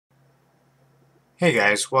Hey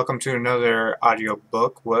guys, welcome to another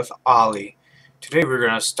audiobook with Ollie. Today we're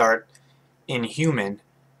going to start Inhuman,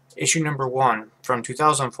 issue number 1 from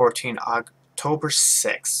 2014, October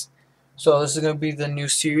 6th. So this is going to be the new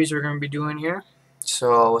series we're going to be doing here.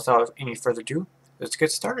 So without any further ado, let's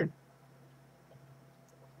get started.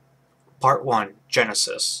 Part 1,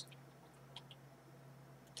 Genesis.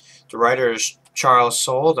 The writer is Charles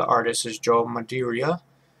Soule, the artist is Joe Madureira,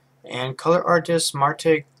 and color artist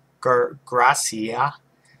Marte Gracia,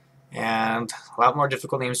 and a lot more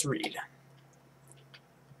difficult names to read.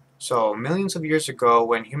 So, millions of years ago,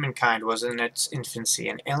 when humankind was in its infancy,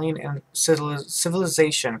 an alien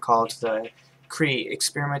civilization called the Kree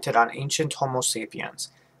experimented on ancient Homo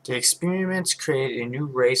sapiens. The experiments created a new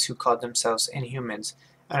race who called themselves Inhumans,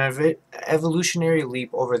 an evolutionary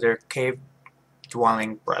leap over their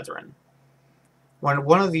cave-dwelling brethren. When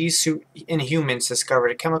one of these Inhumans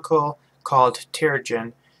discovered a chemical called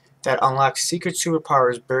Terrigen that unlocked secret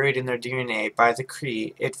superpowers buried in their DNA by the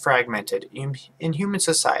Kree, it fragmented Inhuman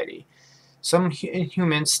society. Some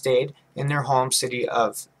Inhumans stayed in their home city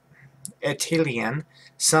of Italian,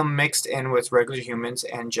 some mixed in with regular humans,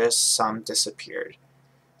 and just some disappeared.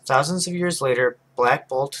 Thousands of years later, Black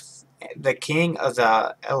Bolt, the king of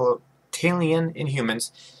the Italian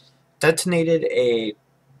Inhumans, detonated a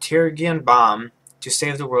Terrigen bomb to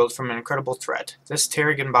save the world from an incredible threat. This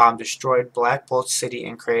Terrigen bomb destroyed Black Bolt City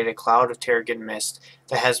and created a cloud of Terrigen mist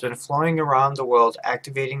that has been flowing around the world,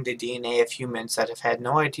 activating the DNA of humans that have had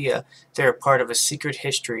no idea they are part of a secret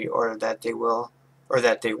history or that they were.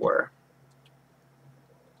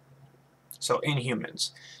 So,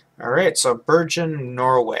 Inhumans. Alright, so Bergen,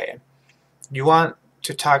 Norway. You want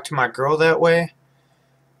to talk to my girl that way?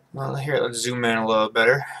 Well, here, let's zoom in a little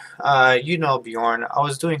better. You know Bjorn. I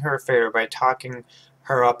was doing her a favor by talking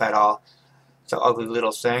her up at all. The ugly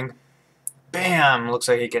little thing. Bam! Looks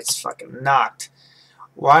like he gets fucking knocked.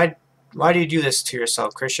 Why do you do this to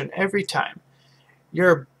yourself, Christian? Every time.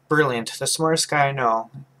 You're brilliant. The smartest guy I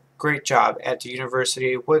know. Great job at the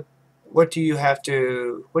university. What do you have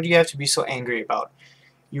to be so angry about?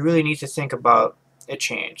 You really need to think about a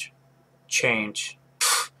change. Change.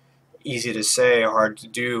 Easy to say, hard to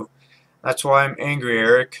do. That's why I'm angry,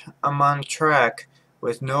 Eric. I'm on track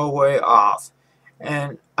with no way off.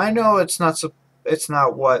 And I know it's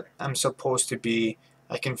not what I'm supposed to be.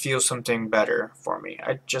 I can feel something better for me.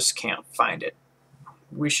 I just can't find it.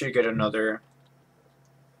 We should get another.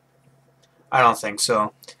 I don't think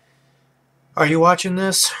so. Are you watching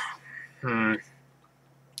this?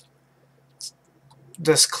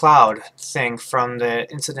 This cloud thing from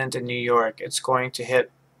the incident in New York, it's going to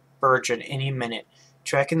hit Bergen any minute.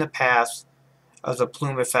 Tracking the path of the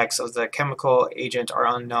plume effects of the chemical agent are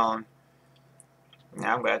unknown.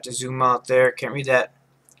 Now I'm going to have to zoom out there. Can't read that.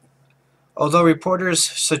 Although reporters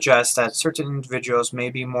suggest that certain individuals may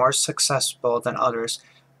be more susceptible than others,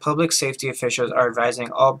 public safety officials are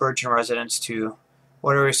advising all Bergen residents to...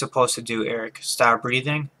 What are we supposed to do, Eric? Stop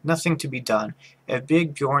breathing? Nothing to be done. If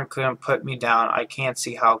Big Bjorn couldn't put me down, I can't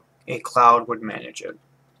see how a cloud would manage it.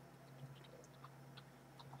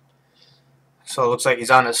 So it looks like he's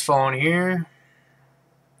on his phone here.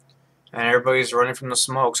 And everybody's running from the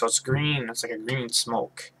smoke, so it's green. It's like a green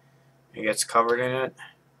smoke. He gets covered in it.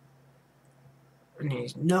 And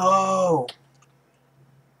he's... No!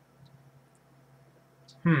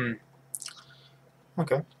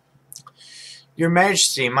 Okay. Your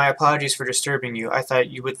Majesty, my apologies for disturbing you. I thought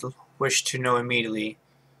you would wish to know immediately.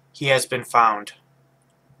 He has been found.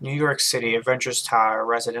 New York City, Avengers Tower,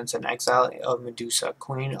 residence and exile of Medusa,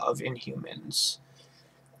 Queen of Inhumans.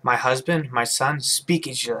 My husband, my son, speak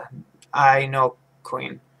each other. I know,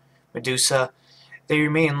 Queen. Medusa, they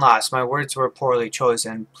remain lost. My words were poorly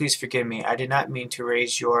chosen. Please forgive me. I did not mean to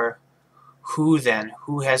raise your... Who then?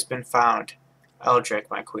 Who has been found? Eldrick,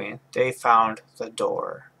 my queen. They found the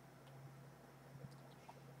door.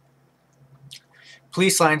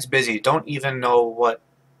 Police line's busy. Don't even know what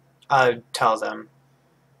I'd tell them.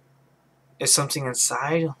 Is something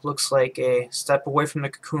inside? Looks like a... Step away from the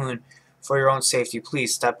cocoon for your own safety.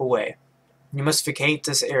 Please, step away. You must vacate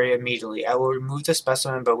this area immediately. I will remove the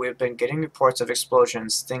specimen, but we have been getting reports of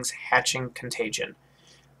explosions, things hatching contagion.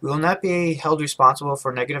 We will not be held responsible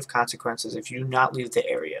for negative consequences if you do not leave the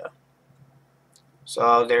area.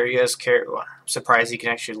 So there he is. I'm surprised he can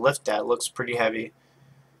actually lift that. It looks pretty heavy.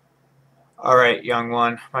 Alright, young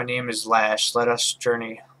one. My name is Lash. Let us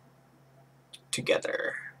journey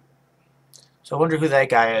together. So I wonder who that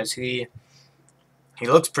guy is. He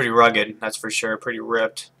looks pretty rugged, that's for sure. Pretty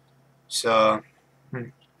ripped. So...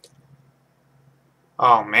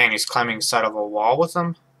 Oh man, he's climbing inside of a wall with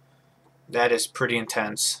him? That is pretty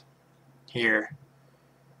intense. Here.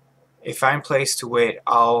 A fine place to wait.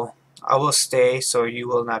 I will stay so you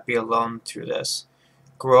will not be alone through this.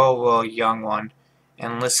 Grow well, young one,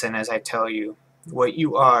 and listen as I tell you what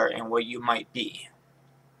you are and what you might be.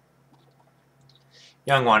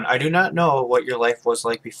 Young one, I do not know what your life was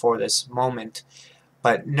like before this moment,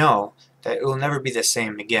 but know that it will never be the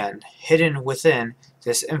same again. Hidden within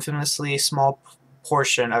this infamously small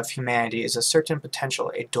portion of humanity is a certain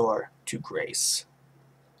potential, a door to grace.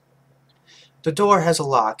 The door has a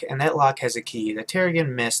lock, and that lock has a key. The Terrigen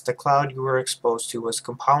mist, the cloud you were exposed to, was a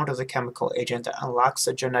compound of the chemical agent that unlocks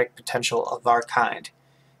the genetic potential of our kind.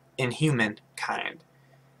 Inhuman kind.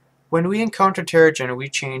 When we encounter Terrigen, we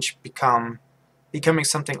change, becoming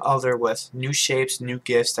something other with new shapes, new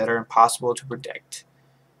gifts that are impossible to predict.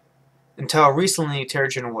 Until recently,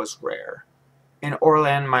 Terrigen was rare. In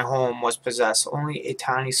Orland, my home was possessed only a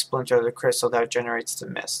tiny splinter of the crystal that generates the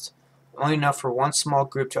mist. Only enough for one small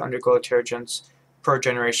group to undergo Terrigens per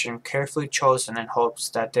generation, carefully chosen in hopes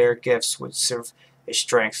that their gifts would serve a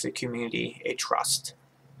strength, a community, a trust.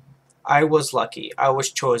 I was lucky. I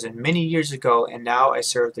was chosen many years ago, and now I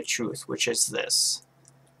serve the truth, which is this.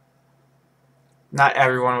 Not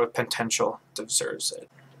everyone with potential deserves it.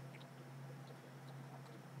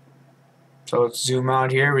 So let's zoom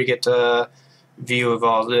out here. We get the view of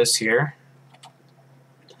all this here.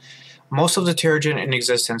 Most of the Terrigen in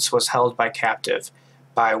existence was held by captive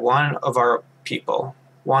by one of our people,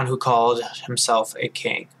 one who called himself a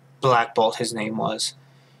king. Black Bolt his name was.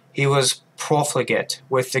 He was profligate,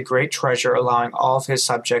 with the great treasure allowing all of his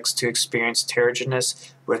subjects to experience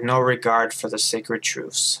Terrigenness with no regard for the sacred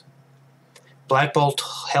truths. Black Bolt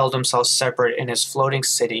held himself separate in his floating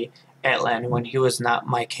city, Atlan, when he was not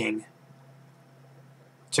my king.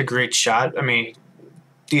 It's a great shot. I mean,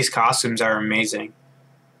 these costumes are amazing.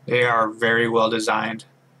 They are very well designed.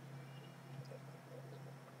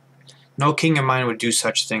 No king of mine would do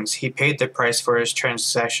such things. He paid the price for his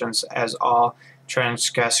transgressions, as all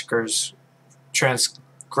transgressors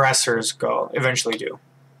eventually do.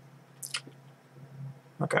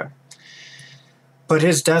 Okay. But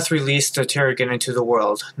his death released the Terrigen into the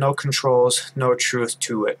world. No controls, no truth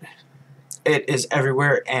to it. It is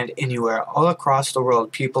everywhere and anywhere. All across the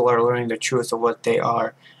world, people are learning the truth of what they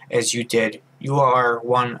are, as you did. You are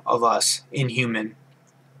one of us, Inhuman.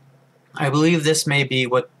 I believe this may be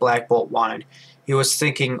what Black Bolt wanted. He was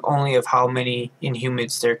thinking only of how many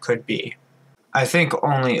Inhumans there could be. I think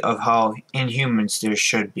only of how Inhumans there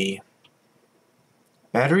should be.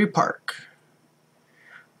 Battery Park.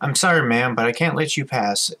 I'm sorry, ma'am, but I can't let you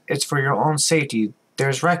pass. It's for your own safety.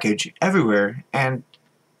 There's wreckage everywhere, and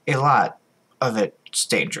a lot of it's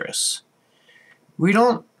dangerous. We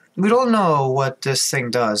don't know what this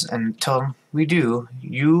thing does, and until we do,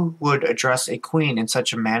 you would address a queen in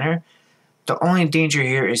such a manner. The only danger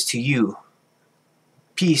here is to you.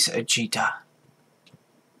 Peace, Ajita.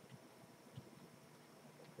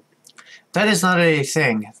 That is not a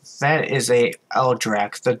thing. That is a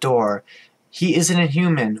Eldrak, the door. He is an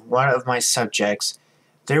Inhuman, one of my subjects.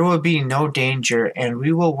 There will be no danger, and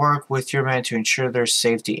we will work with your men to ensure their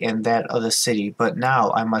safety and that of the city. But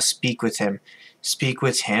now I must speak with him. Speak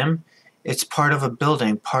with him? It's part of a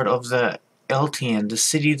building, part of the Eltian, the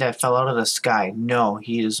city that fell out of the sky. No,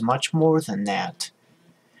 he is much more than that.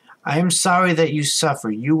 I am sorry that you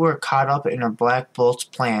suffer. You were caught up in a Black Bolt's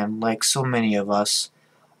plan, like so many of us.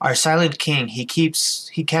 Our silent king, he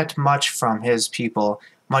kept much from his people,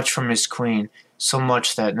 much from his queen, so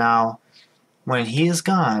much that now, when he is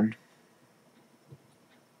gone,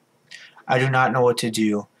 I do not know what to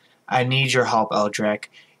do. I need your help, Eldrak.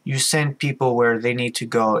 You send people where they need to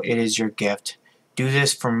go. It is your gift. Do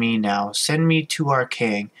this for me now. Send me to our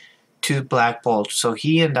king, to Black Bolt, so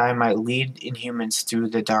he and I might lead Inhumans through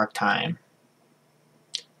the dark time.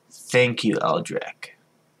 Thank you, Eldrak.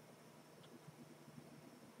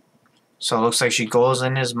 So it looks like she goes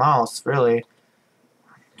in his mouth, really.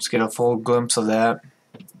 Let's get a full glimpse of that.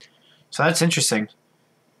 So that's interesting.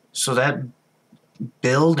 So that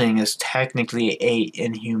building is technically a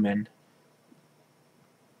Inhuman.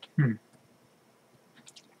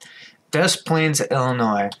 Des Plaines,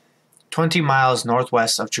 Illinois, 20 miles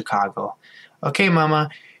northwest of Chicago. Okay, Mama,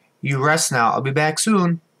 you rest now. I'll be back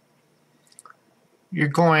soon. You're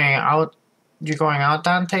going out,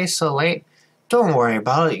 Dante, so late? Don't worry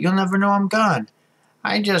about it. You'll never know I'm gone.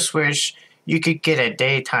 I just wish you could get a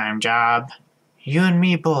daytime job. You and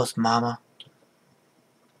me both, Mama.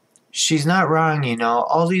 She's not wrong, you know.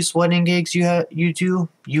 All these wedding gigs you do,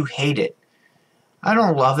 you hate it. I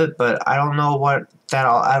don't love it, but I don't know what that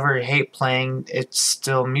I'll ever hate playing. It's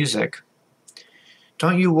still music.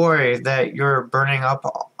 Don't you worry that you're burning up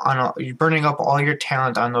all your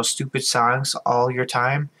talent on those stupid songs all your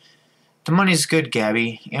time. The money's good,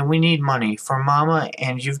 Gabby, and we need money for Mama,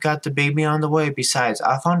 and you've got the baby on the way. Besides,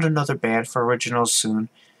 I found another band for originals soon.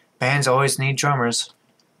 Bands always need drummers.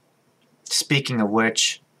 Speaking of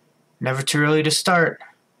which, never too early to start.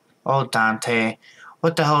 Oh, Dante,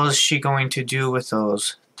 what the hell is she going to do with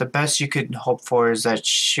those? The best you could hope for is that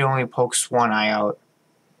she only pokes one eye out.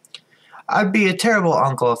 I'd be a terrible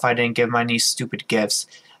uncle if I didn't give my niece stupid gifts.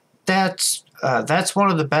 That's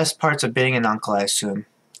one of the best parts of being an uncle, I assume.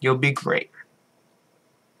 You'll be great.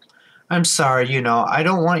 I'm sorry, I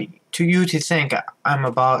don't want you to think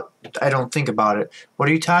I don't think about it. What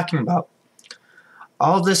are you talking about?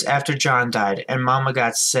 All this after John died, and Mama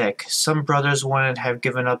got sick. Some brothers wouldn't have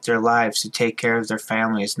given up their lives to take care of their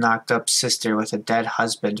families. Knocked up sister with a dead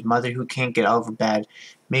husband, mother who can't get out of bed.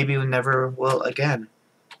 Maybe we never will again.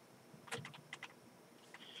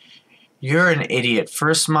 You're an idiot.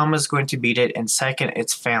 First, Mama's going to beat it, and second,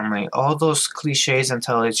 it's family. All those cliches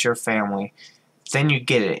until it's your family. Then you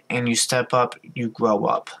get it, and you step up, you grow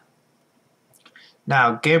up.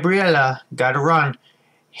 Now, Gabriella, gotta run.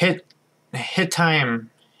 Hit time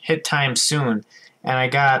soon, and I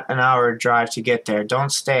got an hour drive to get there.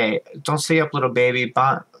 Don't stay up, little baby.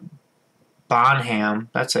 Bonham,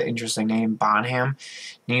 that's an interesting name. Bonham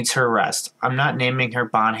needs her rest. I'm not naming her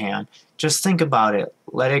Bonham. Just think about it.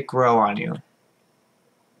 Let it grow on you.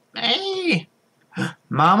 Hey,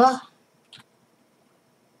 Mama.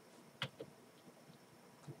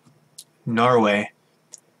 Norway.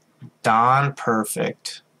 Don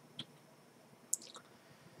perfect.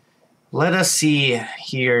 Let us see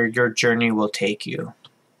here your journey will take you.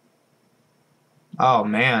 Oh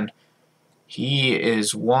man, he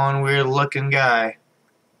is one weird looking guy.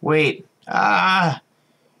 Wait, now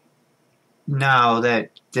that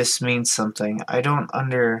this means something. I don't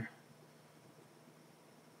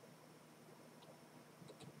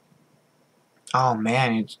Oh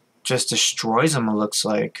man, it just destroys him, it looks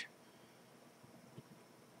like.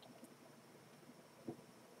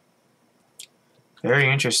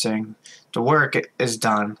 Very interesting. The work is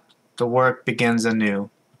done. The work begins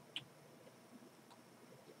anew.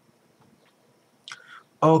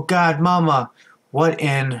 Oh God, Mama! What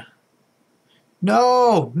in...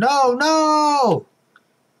 No! No! No!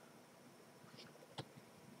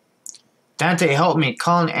 Dante, help me!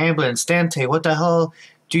 Call an ambulance! Dante, what the hell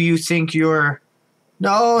do you think you're...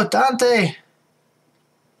 No! Dante!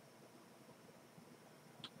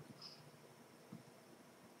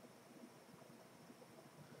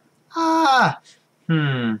 Ah!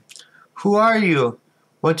 Who are you?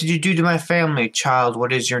 What did you do to my family? Child,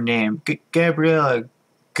 what is your name? Gabriella.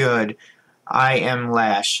 Good. I am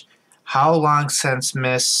Lash. How long since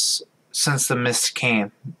the mist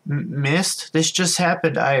came? Mist? This just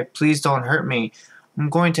happened. Please don't hurt me. I'm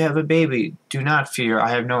going to have a baby. Do not fear.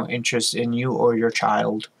 I have no interest in you or your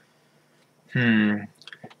child.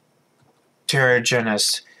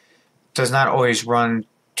 Terrigenous does not always run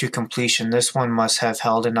to completion. This one must have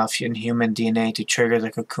held enough Inhuman DNA to trigger the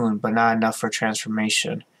cocoon, but not enough for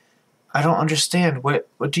transformation. I don't understand. What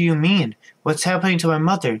do you mean? What's happening to my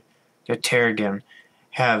mother? The Terrigen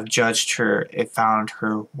have judged her and found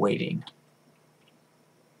her waiting.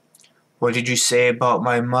 What did you say about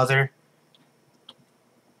my mother?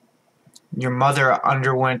 Your mother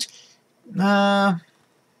underwent... we'll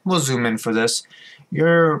zoom in for this.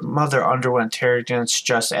 Your mother underwent Terrigens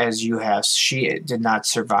just as you have. She did not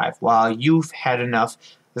survive. While you've had enough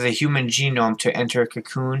of the human genome to enter a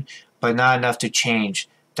cocoon, but not enough to change.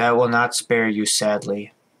 That will not spare you,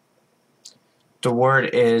 sadly. The word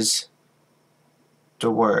is the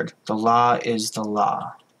word. The law is the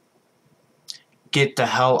law. Get the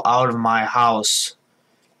hell out of my house.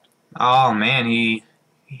 Oh man, he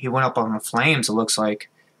went up on the flames, it looks like.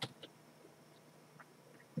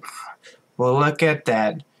 Well, look at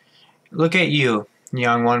that. Look at you,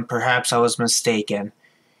 young one. Perhaps I was mistaken.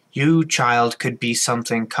 You, child, could be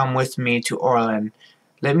something. Come with me to Orlin.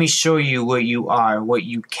 Let me show you what you are, what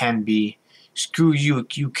you can be. Screw you.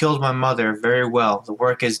 You killed my mother. Very well. The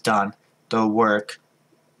work is done. The work.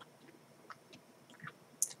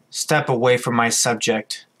 Step away from my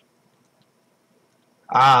subject.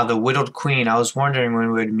 Ah, the widowed queen. I was wondering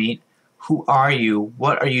when we would meet. Who are you?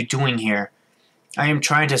 What are you doing here? I am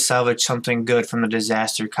trying to salvage something good from the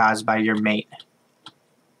disaster caused by your mate.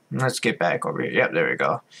 Let's get back over here. Yep, there we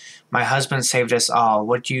go. My husband saved us all.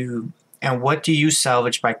 What do you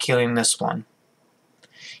salvage by killing this one?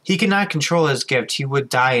 He cannot control his gift. He would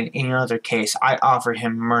die in any other case. I offer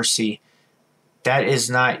him mercy. That is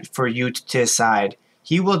not for you to decide.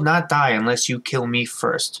 He will not die unless you kill me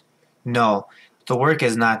first. No, the work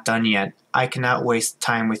is not done yet. I cannot waste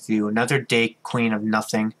time with you. Another day, queen of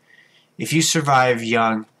nothing. If you survive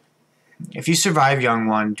young, If you survive, young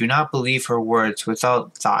one, do not believe her words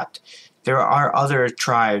without thought. There are other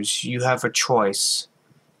tribes. You have a choice.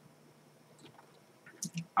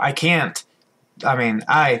 I can't.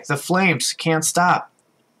 The flames can't stop.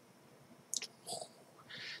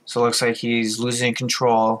 So it looks like he's losing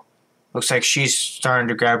control. Looks like she's starting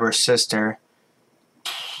to grab her sister.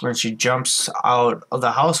 When she jumps out of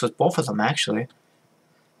the house with both of them, actually.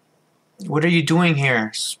 What are you doing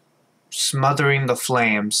here? Smothering the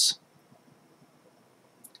flames.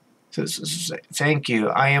 Thank you.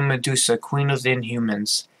 I am Medusa, Queen of the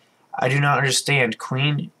Inhumans. I do not understand.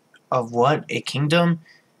 Queen of what? A kingdom?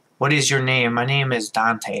 What is your name? My name is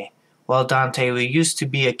Dante. Well, Dante, we used to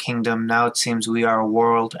be a kingdom. Now it seems we are a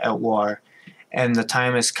world at war. And the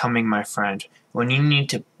time is coming, my friend, when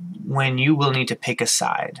you will need to pick a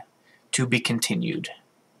side. To be continued.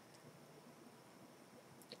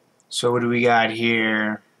 So what do we got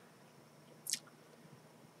here?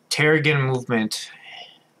 Terrigan movement.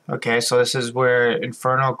 Okay, so this is where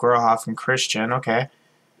Inferno, Grohoff, and Christian. Okay.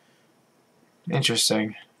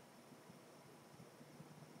 Interesting.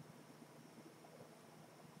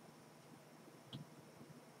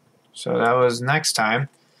 So that was next time.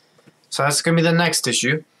 So that's going to be the next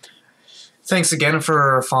issue. Thanks again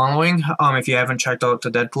for following. If you haven't checked out the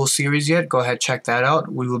Deadpool series yet, go ahead, check that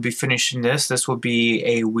out. We will be finishing this. This will be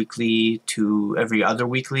a weekly to every other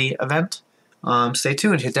weekly event. Stay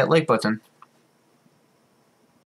tuned. Hit that like button.